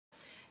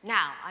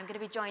Now, I'm going to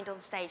be joined on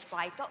stage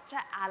by Dr.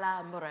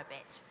 Alaa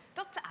Murabit.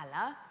 Dr.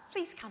 Alaa,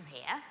 please come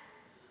here.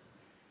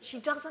 She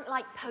doesn't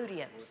like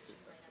podiums.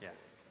 Yeah.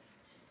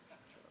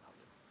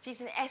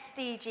 She's an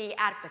SDG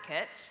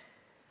advocate.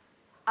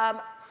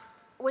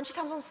 When she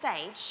comes on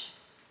stage,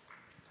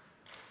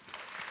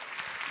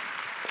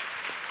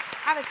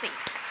 have a seat.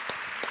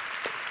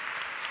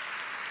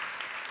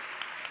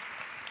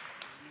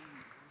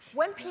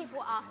 When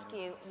people ask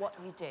you what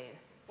you do,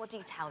 what do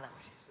you tell them?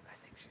 I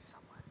think she's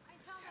somewhere. I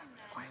tell them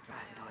that Quiet, I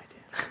have no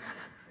idea.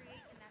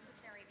 create the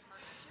necessary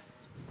partnerships.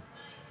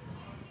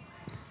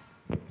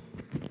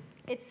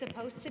 It's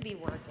supposed to be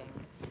working.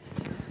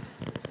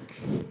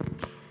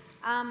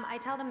 I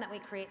tell them that we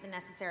create the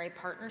necessary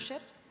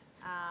partnerships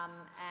and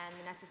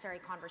the necessary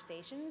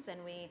conversations,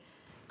 and we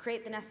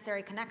create the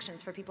necessary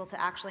connections for people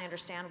to actually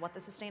understand what the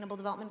Sustainable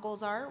Development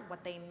Goals are,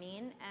 what they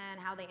mean, and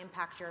how they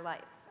impact your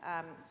life.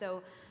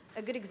 So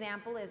a good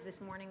example is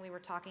this morning we were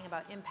talking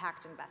about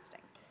impact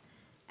investing.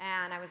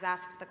 And I was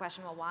asked the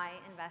question, well, why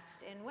invest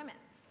in women?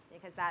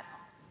 Because that,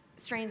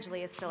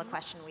 strangely, is still a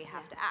question we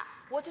have to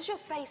ask. What does your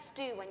face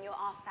do when you're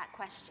asked that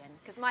question?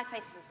 Because my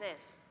face is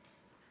this.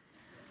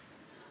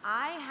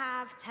 I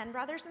have 10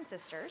 brothers and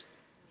sisters,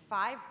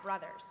 5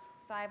 brothers.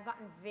 So I've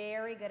gotten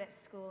very good at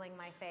schooling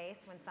my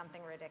face when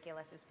something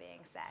ridiculous is being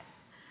said.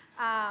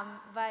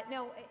 But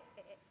no,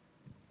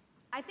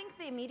 I think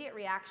the immediate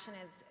reaction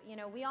is, you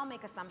know, we all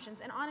make assumptions.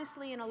 And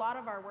honestly, in a lot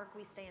of our work,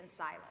 we stay in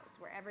silos,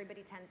 where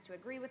everybody tends to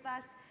agree with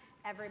us.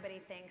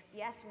 Everybody thinks,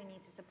 yes, we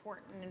need to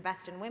support and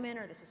invest in women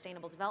or the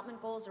Sustainable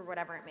Development Goals or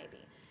whatever it may be.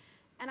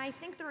 And I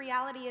think the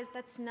reality is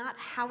that's not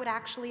how it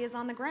actually is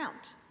on the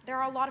ground. There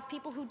are a lot of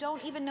people who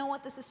don't even know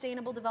what the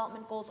Sustainable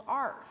Development Goals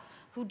are,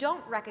 who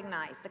don't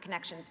recognize the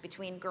connections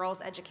between girls'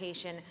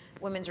 education,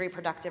 women's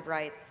reproductive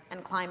rights,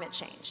 and climate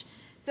change.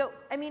 So,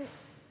 I mean,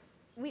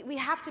 we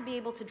have to be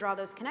able to draw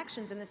those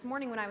connections. And this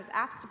morning when I was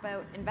asked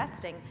about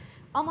investing,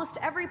 almost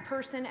every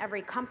person,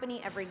 every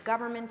company, every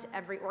government,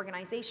 every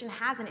organization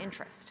has an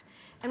interest.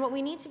 And what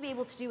we need to be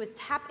able to do is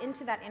tap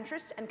into that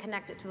interest and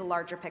connect it to the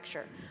larger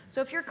picture.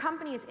 So if your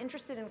company is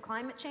interested in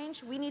climate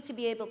change, we need to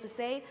be able to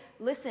say,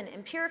 listen,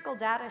 empirical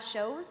data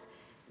shows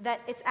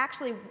that it's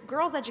actually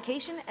girls'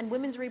 education and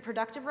women's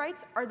reproductive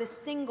rights are the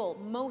single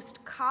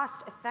most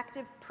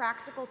cost-effective,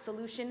 practical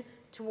solution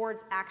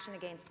towards action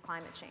against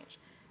climate change.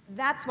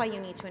 That's why you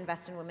need to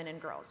invest in women and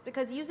girls,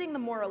 because using the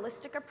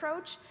moralistic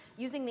approach,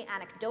 using the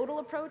anecdotal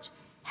approach,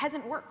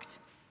 hasn't worked.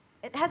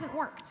 It hasn't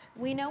worked.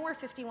 We know we're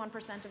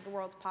 51% of the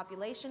world's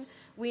population.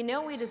 We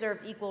know we deserve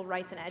equal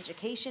rights in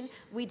education.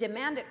 We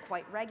demand it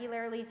quite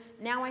regularly.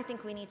 Now I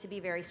think we need to be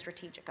very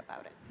strategic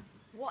about it.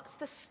 What's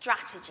the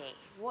strategy?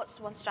 What's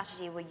one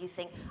strategy where you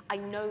think, I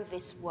know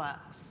this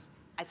works,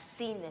 I've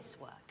seen this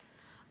work?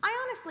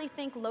 I honestly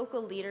think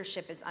local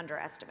leadership is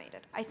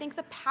underestimated. I think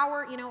the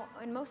power, you know,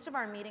 in most of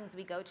our meetings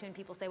we go to and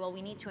people say, well,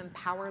 we need to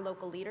empower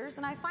local leaders,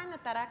 and I find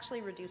that that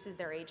actually reduces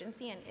their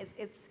agency and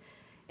is,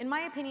 in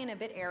my opinion, a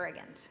bit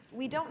arrogant.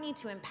 We don't need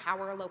to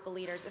empower local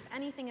leaders. If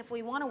anything, if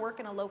we want to work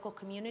in a local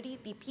community,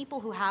 the people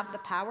who have the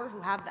power,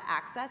 who have the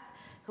access,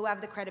 who have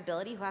the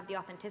credibility, who have the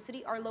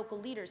authenticity are local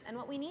leaders. And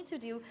what we need to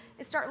do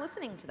is start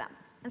listening to them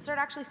and start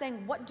actually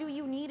saying, what do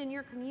you need in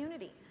your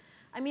community?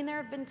 I mean, there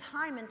have been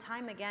time and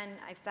time again,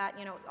 I've sat,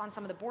 you know, on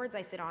some of the boards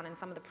I sit on and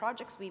some of the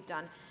projects we've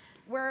done,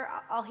 where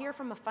I'll hear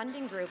from a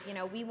funding group, you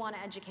know, we want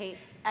to educate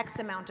X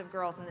amount of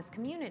girls in this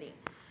community.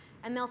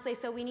 And they'll say,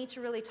 so we need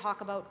to really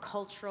talk about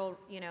cultural,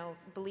 you know,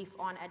 belief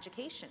on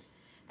education.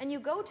 And you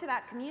go to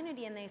that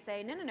community and they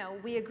say, no, no, no,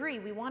 we agree,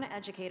 we want to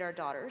educate our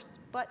daughters,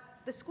 but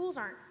the schools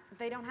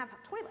they don't have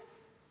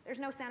toilets. There's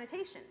no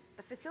sanitation.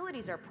 The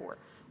facilities are poor.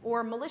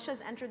 Or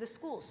militias enter the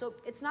schools. So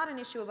it's not an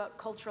issue about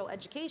cultural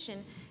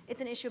education, it's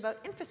an issue about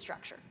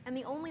infrastructure. And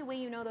the only way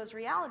you know those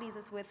realities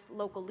is with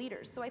local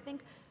leaders. So I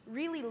think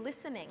really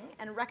listening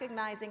and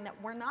recognizing that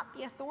we're not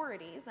the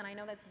authorities, and I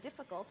know that's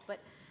difficult, but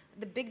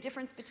the big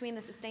difference between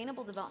the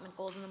Sustainable Development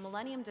Goals and the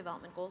Millennium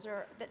Development Goals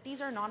are that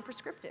these are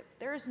non-prescriptive.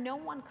 There is no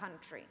one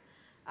country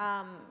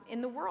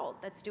in the world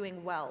that's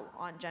doing well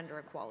on gender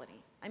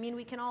equality. I mean,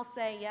 we can all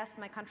say, yes,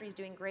 my country's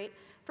doing great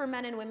for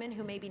men and women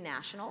who may be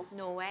nationals.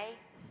 Norway.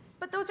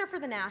 But those are for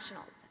the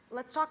nationals.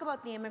 Let's talk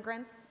about the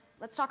immigrants,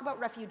 let's talk about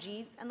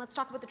refugees, and let's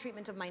talk about the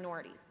treatment of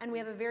minorities. And we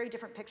have a very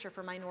different picture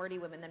for minority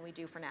women than we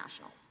do for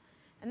nationals.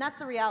 And that's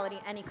the reality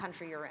any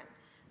country you're in.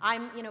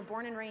 I'm, you know,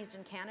 born and raised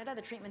in Canada.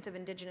 The treatment of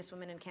Indigenous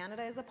women in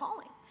Canada is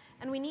appalling.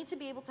 And we need to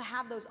be able to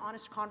have those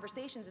honest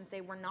conversations and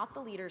say, we're not the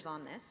leaders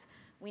on this.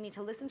 We need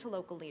to listen to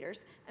local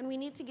leaders, and we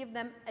need to give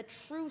them a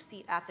true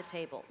seat at the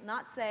table,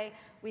 not say,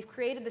 we've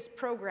created this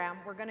program,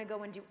 we're going to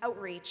go and do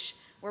outreach,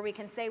 where we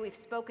can say we've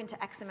spoken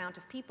to X amount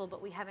of people,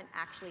 but we haven't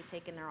actually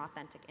taken their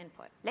authentic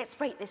input. Let's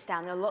break this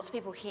down. There are lots of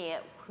people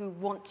here who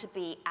want to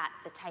be at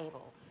the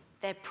table.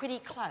 They're pretty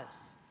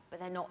close,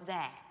 but they're not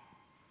there.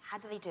 How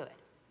do they do it?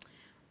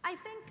 I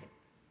think,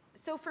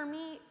 so for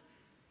me,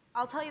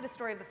 I'll tell you the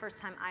story of the first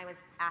time I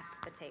was at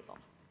the table.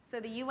 So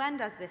the UN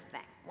does this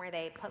thing where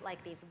they put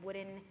like these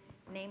wooden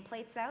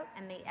nameplates out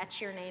and they etch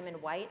your name in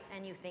white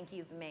and you think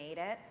you've made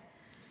it.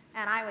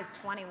 And I was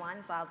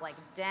 21, so I was like,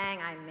 dang,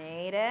 I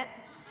made it.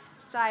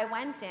 So I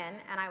went in,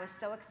 and I was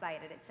so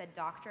excited. It said,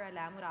 Dr.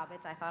 Alaa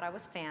Murabit. I thought I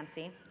was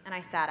fancy, and I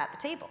sat at the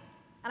table.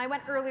 And I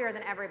went earlier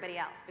than everybody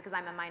else, because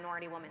I'm a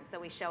minority woman, so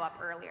we show up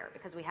earlier,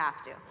 because we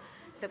have to.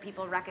 So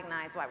people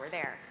recognize why we're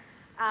there.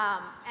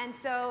 And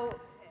so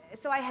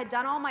I had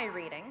done all my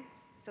reading,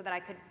 so that I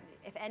could,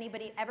 if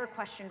anybody ever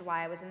questioned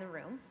why I was in the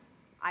room,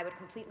 I would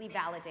completely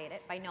validate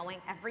it by knowing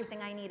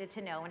everything I needed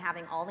to know and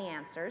having all the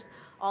answers.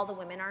 All the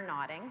women are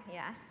nodding,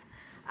 yes.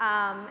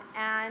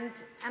 And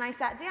I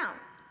sat down.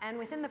 And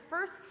within the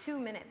first 2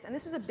 minutes, and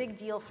this was a big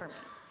deal for me,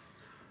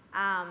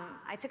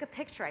 I took a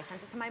picture. I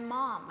sent it to my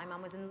mom. My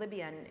mom was in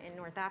Libya in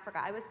North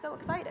Africa. I was so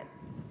excited.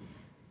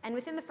 And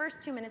within the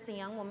first 2 minutes, a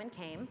young woman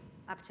came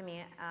up to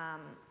me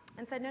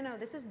and said, no,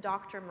 this is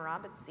Dr.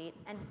 Murabit's seat,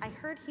 and I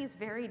heard he's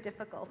very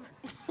difficult.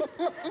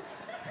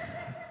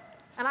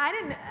 And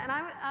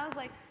I was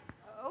like,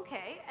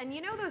 okay. And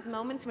you know those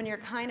moments when you're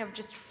kind of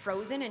just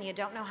frozen and you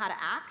don't know how to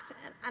act?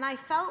 And I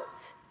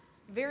felt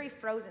very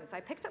frozen. So I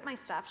picked up my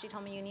stuff. She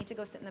told me, you need to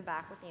go sit in the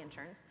back with the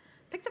interns.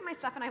 Picked up my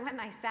stuff and I went and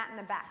I sat in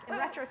the back. In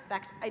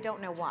retrospect, I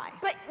don't know why.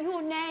 But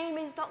your name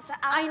is Dr. Alaa.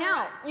 I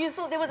know. You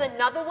thought there was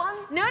another one?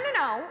 No.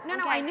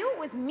 Okay. I knew it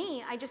was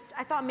me. I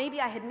thought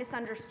maybe I had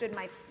misunderstood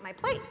my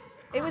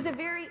place. It was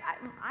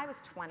I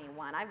was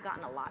 21. I've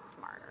gotten a lot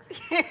smarter.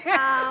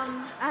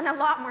 And a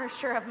lot more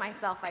sure of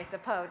myself, I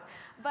suppose.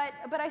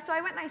 So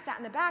I went and I sat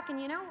in the back, and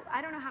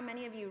I don't know how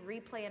many of you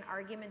replay an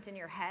argument in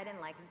your head and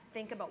like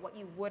think about what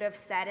you would have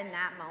said in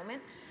that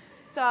moment.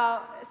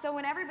 So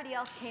when everybody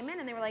else came in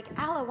and they were like,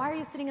 Alaa, why are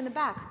you sitting in the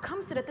back?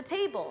 Come sit at the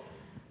table.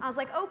 I was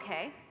like,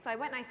 okay. So I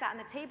went and I sat on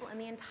the table, and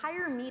the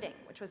entire meeting,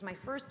 which was my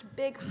first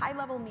big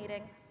high-level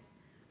meeting,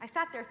 I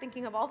sat there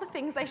thinking of all the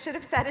things I should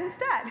have said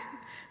instead.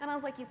 And I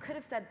was like, you could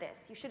have said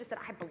this. You should have said,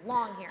 I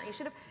belong here. You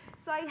should have.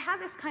 So I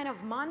had this kind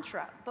of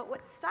mantra. But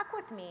what stuck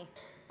with me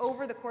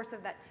over the course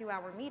of that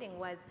 2-hour meeting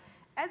was,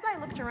 as I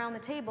looked around the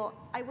table,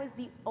 I was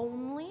the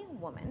only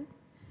woman,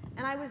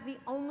 and I was the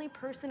only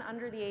person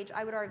under the age,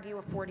 I would argue,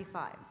 of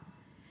 45.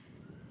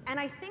 And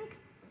I think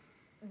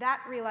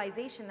that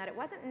realization that it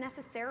wasn't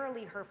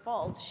necessarily her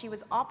fault, she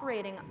was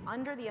operating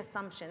under the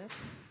assumptions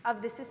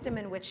of the system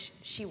in which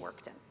she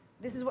worked in.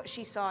 This is what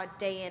she saw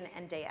day in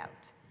and day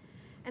out.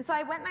 And so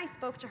I went and I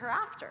spoke to her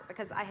after,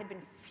 because I had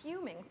been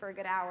fuming for a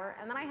good hour,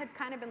 and then I had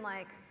kind of been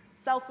like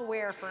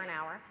self-aware for an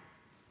hour.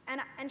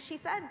 And she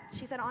said,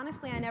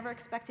 honestly, I never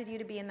expected you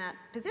to be in that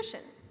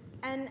position.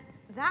 And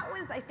that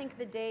was, I think,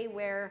 the day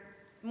where,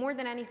 more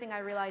than anything, I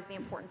realized the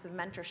importance of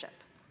mentorship.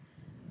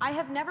 I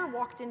have never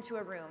walked into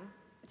a room,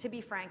 to be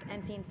frank,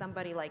 and seen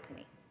somebody like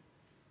me.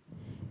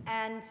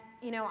 And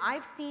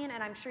I've seen,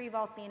 and I'm sure you've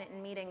all seen it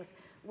in meetings,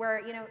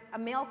 where a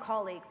male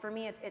colleague, for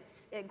me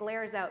it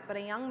glares out, but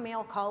a young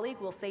male colleague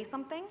will say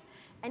something,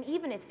 and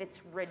even if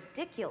it's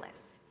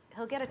ridiculous,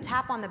 he'll get a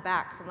tap on the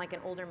back from like an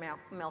older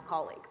male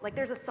colleague. Like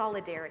there's a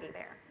solidarity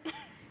there.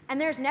 And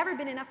there's never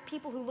been enough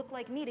people who look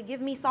like me to give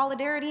me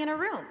solidarity in a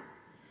room.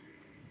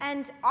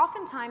 And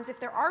oftentimes, if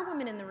there are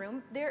women in the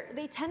room,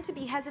 they tend to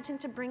be hesitant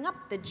to bring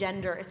up the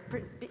gender,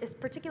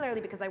 particularly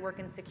because I work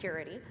in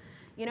security.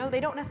 They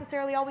don't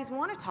necessarily always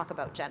want to talk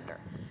about gender.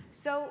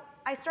 So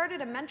I started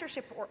a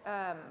mentorship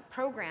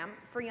program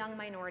for young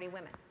minority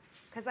women,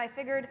 because I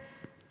figured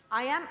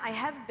I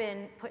have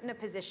been put in a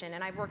position,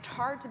 and I've worked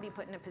hard to be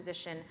put in a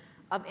position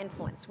of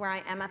influence where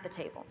I am at the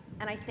table.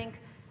 And I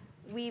think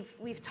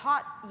we've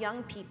taught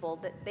young people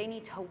that they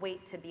need to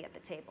wait to be at the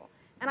table.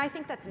 And I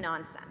think that's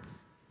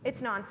nonsense.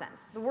 It's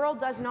nonsense. The world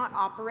does not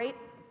operate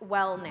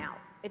well now.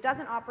 It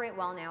doesn't operate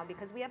well now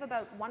because we have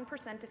about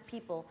 1% of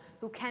people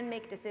who can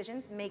make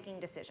decisions making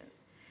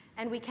decisions.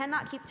 And we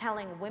cannot keep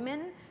telling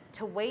women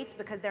to wait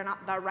because they're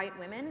not the right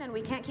women, and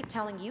we can't keep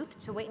telling youth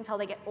to wait until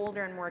they get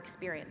older and more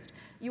experienced.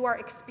 You are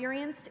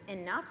experienced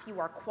enough, you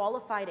are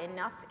qualified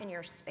enough in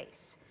your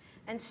space.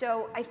 And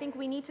so I think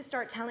we need to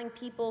start telling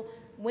people,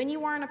 when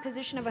you are in a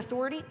position of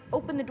authority,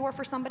 open the door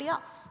for somebody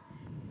else.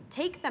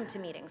 Take them to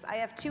meetings. I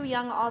have 2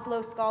 young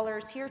Oslo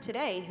scholars here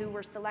today who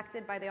were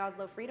selected by the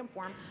Oslo Freedom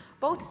Forum,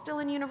 both still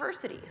in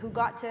university, who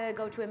got to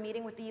go to a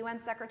meeting with the UN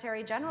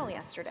Secretary General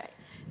yesterday.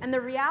 And the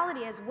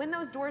reality is, when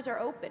those doors are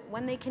open,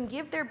 when they can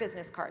give their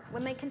business cards,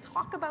 when they can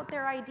talk about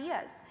their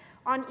ideas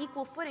on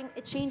equal footing,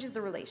 it changes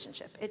the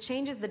relationship, it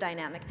changes the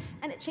dynamic,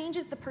 and it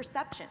changes the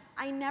perception.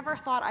 I never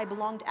thought I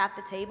belonged at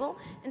the table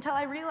until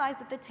I realized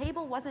that the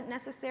table wasn't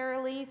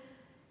necessarily,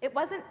 it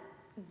wasn't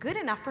good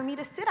enough for me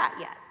to sit at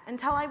yet,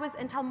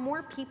 until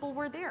more people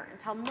were there,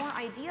 until more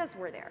ideas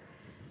were there.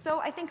 So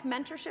I think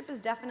mentorship is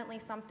definitely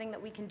something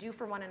that we can do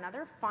for one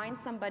another. Find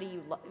somebody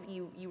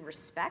you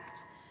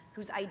respect,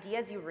 whose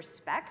ideas you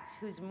respect,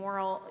 whose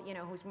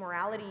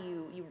morality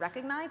you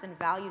recognize and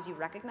values you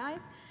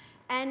recognize,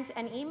 and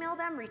email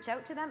them, reach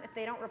out to them. If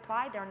they don't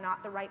reply, they're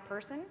not the right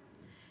person.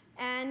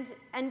 And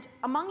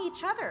among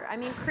each other, I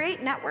mean,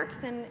 create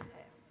networks. And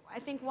I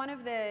think one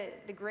of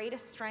the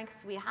greatest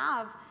strengths we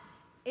have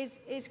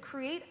is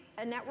create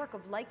a network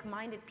of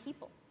like-minded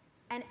people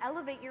and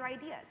elevate your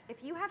ideas.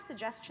 If you have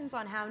suggestions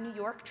on how New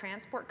York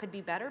transport could be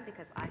better,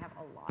 because I have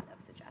a lot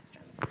of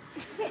suggestions,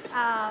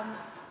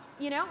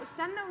 You know,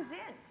 send those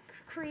in.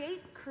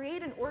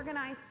 Create an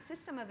organized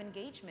system of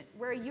engagement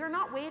where you're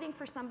not waiting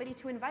for somebody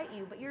to invite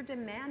you, but you're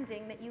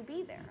demanding that you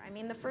be there. I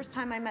mean, the first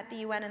time I met the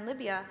UN in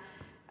Libya,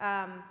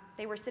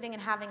 they were sitting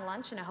and having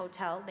lunch in a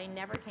hotel. They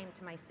never came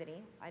to my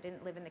city. I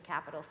didn't live in the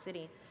capital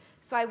city.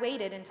 So I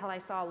waited until I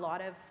saw a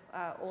lot of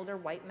older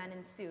white men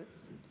in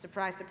suits.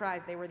 Surprise,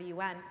 surprise, they were the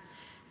UN.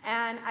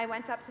 And I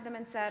went up to them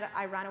and said,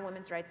 I run a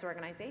women's rights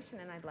organization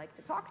and I'd like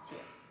to talk to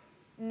you.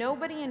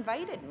 Nobody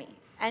invited me.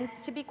 And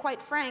to be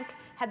quite frank,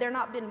 had there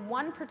not been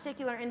one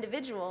particular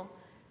individual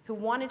who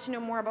wanted to know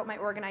more about my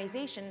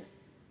organization,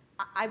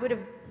 I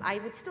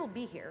would still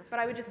be here, but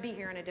I would just be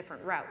here in a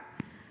different route.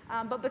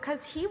 But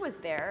because he was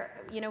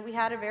there, you know, we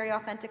had a very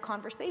authentic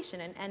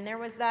conversation, and there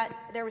was that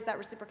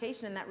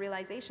reciprocation and that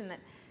realization that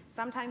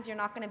sometimes you're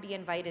not going to be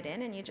invited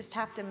in, and you just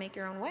have to make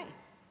your own way.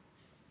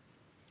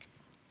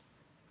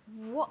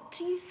 What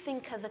do you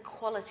think are the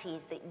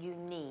qualities that you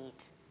need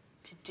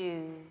to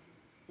do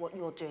what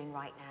you're doing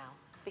right now?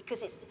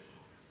 Because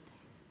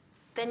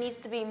there needs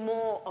to be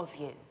more of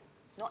you.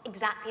 Not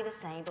exactly the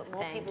same, but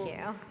more people. Thank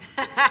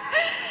you.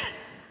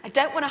 I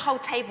don't want a whole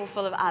table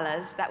full of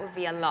Alaas. That would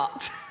be a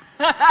lot.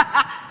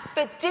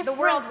 But different the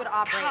world would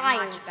operate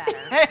kinds. much better.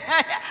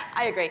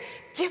 I agree.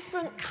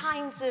 Different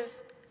kinds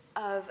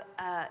of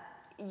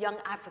young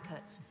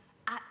advocates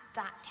at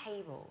that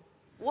table.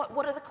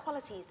 What are the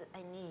qualities that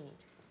they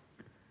need?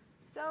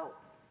 So,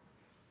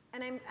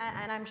 and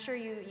I'm sure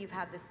you've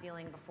had this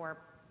feeling before.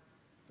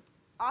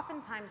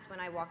 Oftentimes when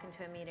I walk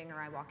into a meeting or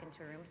I walk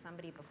into a room,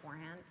 somebody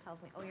beforehand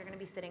tells me, oh, you're going to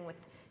be sitting with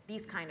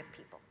these kind of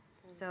people.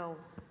 So,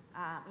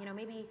 you know,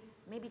 maybe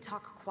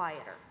talk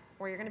quieter,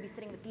 or you're going to be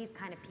sitting with these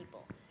kind of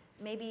people.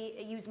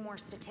 Maybe use more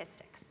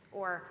statistics,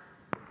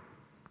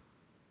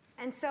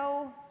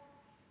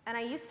 and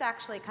I used to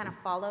actually kind of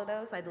follow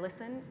those. I'd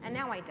listen, and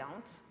now I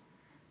don't.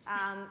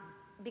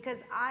 Because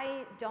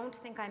I don't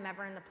think I'm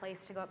ever in the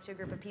place to go up to a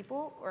group of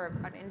people or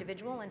an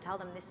individual and tell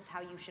them this is how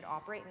you should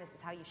operate and this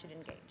is how you should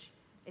engage.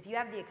 If you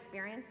have the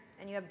experience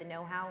and you have the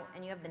know-how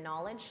and you have the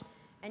knowledge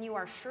and you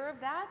are sure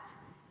of that,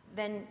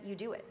 then you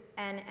do it.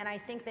 And I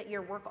think that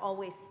your work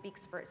always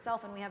speaks for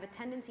itself, and we have a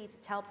tendency to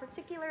tell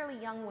particularly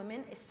young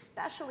women,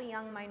 especially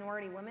young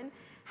minority women,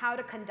 how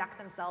to conduct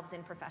themselves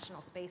in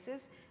professional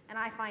spaces, and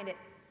I find it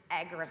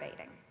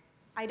aggravating.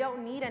 I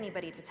don't need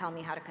anybody to tell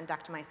me how to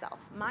conduct myself.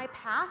 My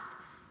path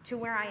to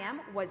where I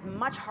am was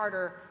much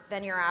harder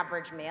than your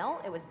average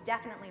male. It was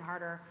definitely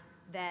harder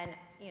than,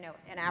 you know,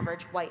 an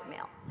average white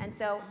male. And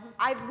so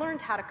I've learned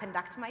how to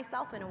conduct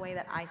myself in a way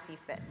that I see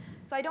fit.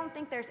 So I don't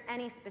think there's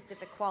any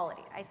specific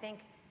quality. I think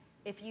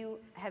if you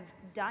have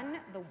done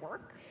the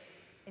work,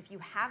 if you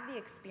have the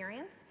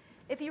experience,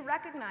 if you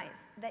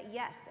recognize that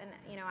yes, and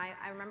you know,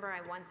 I remember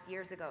I once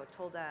years ago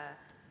told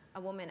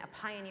a woman, a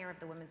pioneer of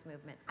the women's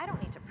movement, I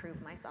don't need to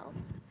prove myself.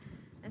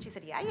 And she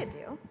said, yeah, you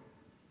do.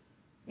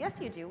 Yes,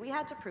 you do. We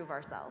had to prove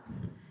ourselves.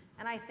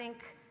 And I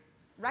think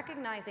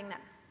recognizing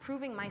that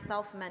proving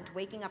myself meant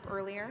waking up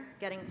earlier,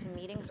 getting to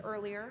meetings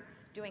earlier,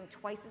 doing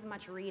twice as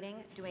much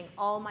reading, doing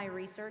all my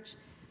research,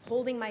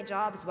 holding my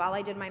jobs while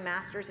I did my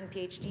master's and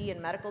PhD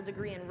and medical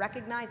degree, and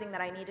recognizing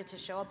that I needed to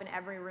show up in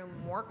every room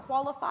more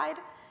qualified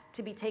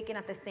to be taken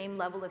at the same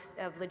level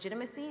of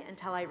legitimacy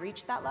until I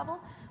reached that level.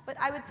 But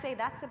I would say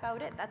that's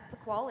about it. That's the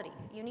quality.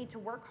 You need to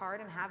work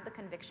hard and have the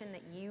conviction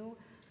that you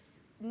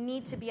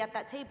need to be at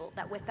that table,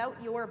 that without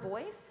your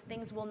voice,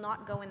 things will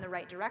not go in the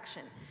right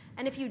direction.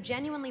 And if you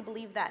genuinely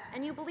believe that,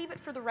 and you believe it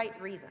for the right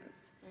reasons,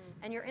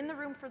 and you're in the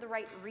room for the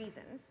right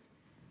reasons,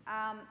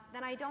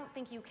 then I don't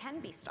think you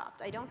can be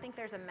stopped. I don't think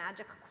there's a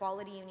magic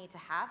quality you need to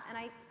have, and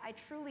I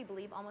truly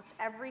believe almost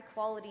every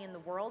quality in the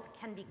world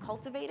can be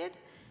cultivated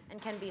and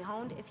can be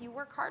honed if you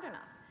work hard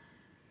enough.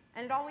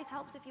 And it always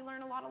helps if you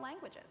learn a lot of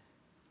languages.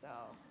 So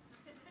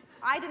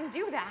I didn't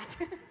do that,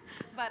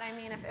 but I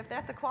mean, if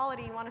that's a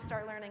quality you want to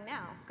start learning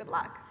now, good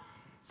luck.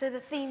 So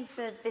the theme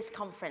for this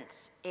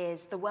conference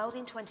is the world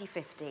in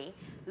 2050,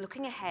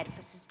 looking ahead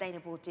for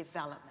sustainable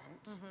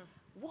development.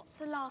 What's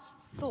the last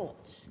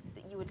thoughts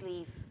that you would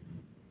leave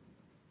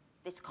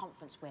this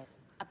conference with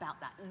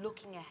about that,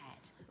 looking ahead?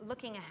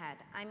 Looking ahead,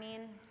 I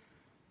mean,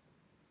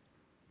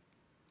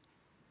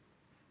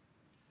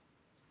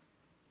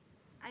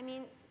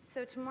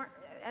 so tomorrow,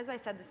 as I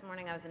said this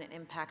morning, I was in an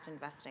impact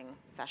investing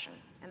session,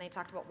 and they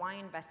talked about why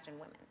invest in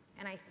women.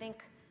 And I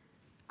think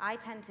I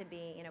tend to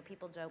be, you know,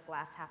 people joke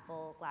glass half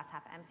full, glass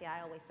half empty.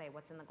 I always say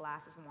what's in the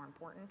glass is more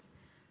important.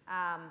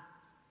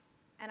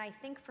 And I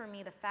think for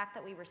me, the fact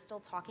that we were still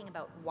talking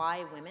about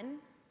why women,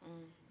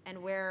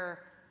 and we're,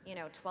 you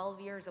know,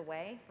 12 years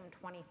away from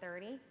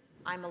 2030,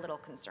 I'm a little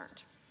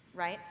concerned,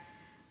 right?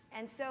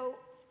 And so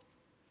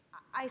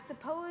I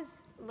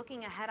suppose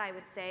looking ahead, I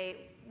would say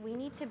we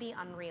need to be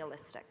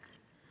unrealistic.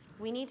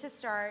 We need to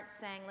start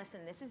saying,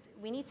 listen,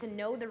 we need to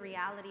know the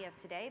reality of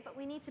today, but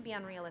we need to be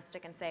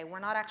unrealistic and say we're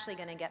not actually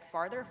going to get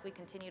farther if we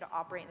continue to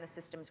operate in the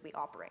systems we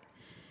operate.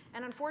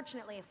 And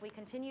unfortunately, if we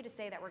continue to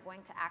say that we're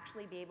going to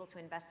actually be able to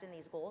invest in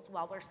these goals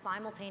while we're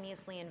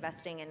simultaneously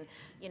investing in,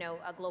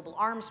 a global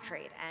arms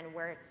trade, and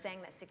we're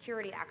saying that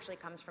security actually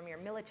comes from your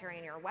military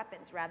and your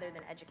weapons rather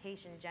than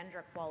education,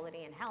 gender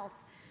equality, and health,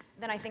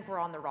 then I think we're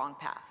on the wrong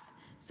path.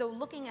 So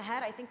looking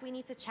ahead, I think we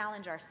need to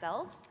challenge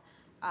ourselves,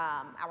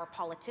 our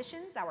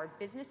politicians, our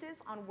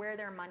businesses, on where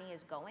their money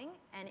is going,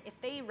 and if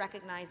they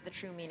recognize the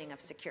true meaning of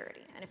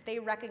security, and if they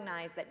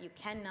recognize that you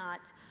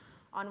cannot,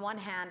 on one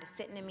hand,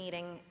 sit in a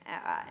meeting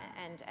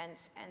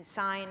and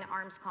sign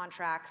arms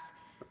contracts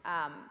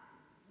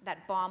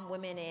that bomb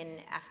women in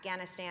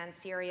Afghanistan,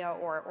 Syria,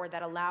 or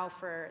that allow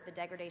for the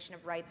degradation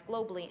of rights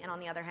globally, and on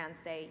the other hand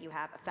say you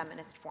have a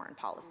feminist foreign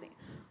policy.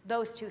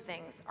 Those two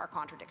things are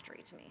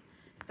contradictory to me.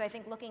 So I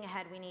think looking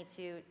ahead, we need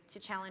to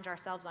challenge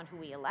ourselves on who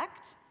we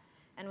elect,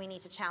 and we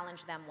need to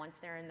challenge them once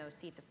they're in those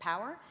seats of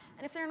power.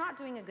 And if they're not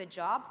doing a good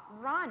job,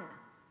 run.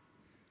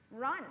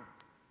 Run.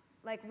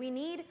 Like, we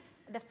need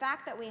the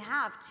fact that we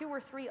have 2 or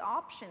 3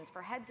 options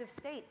for heads of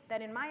state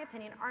that, in my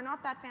opinion, are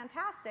not that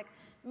fantastic,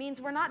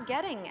 means we're not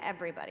getting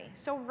everybody.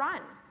 So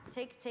run.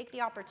 Take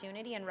the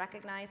opportunity and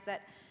recognize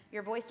that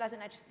your voice doesn't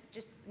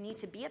just need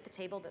to be at the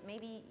table, but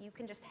maybe you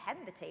can just head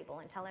the table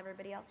and tell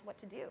everybody else what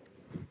to do.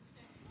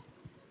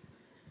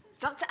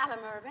 Dr. Alaa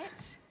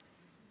Murabit,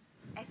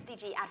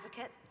 SDG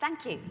advocate,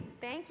 thank you.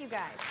 Thank you,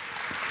 guys.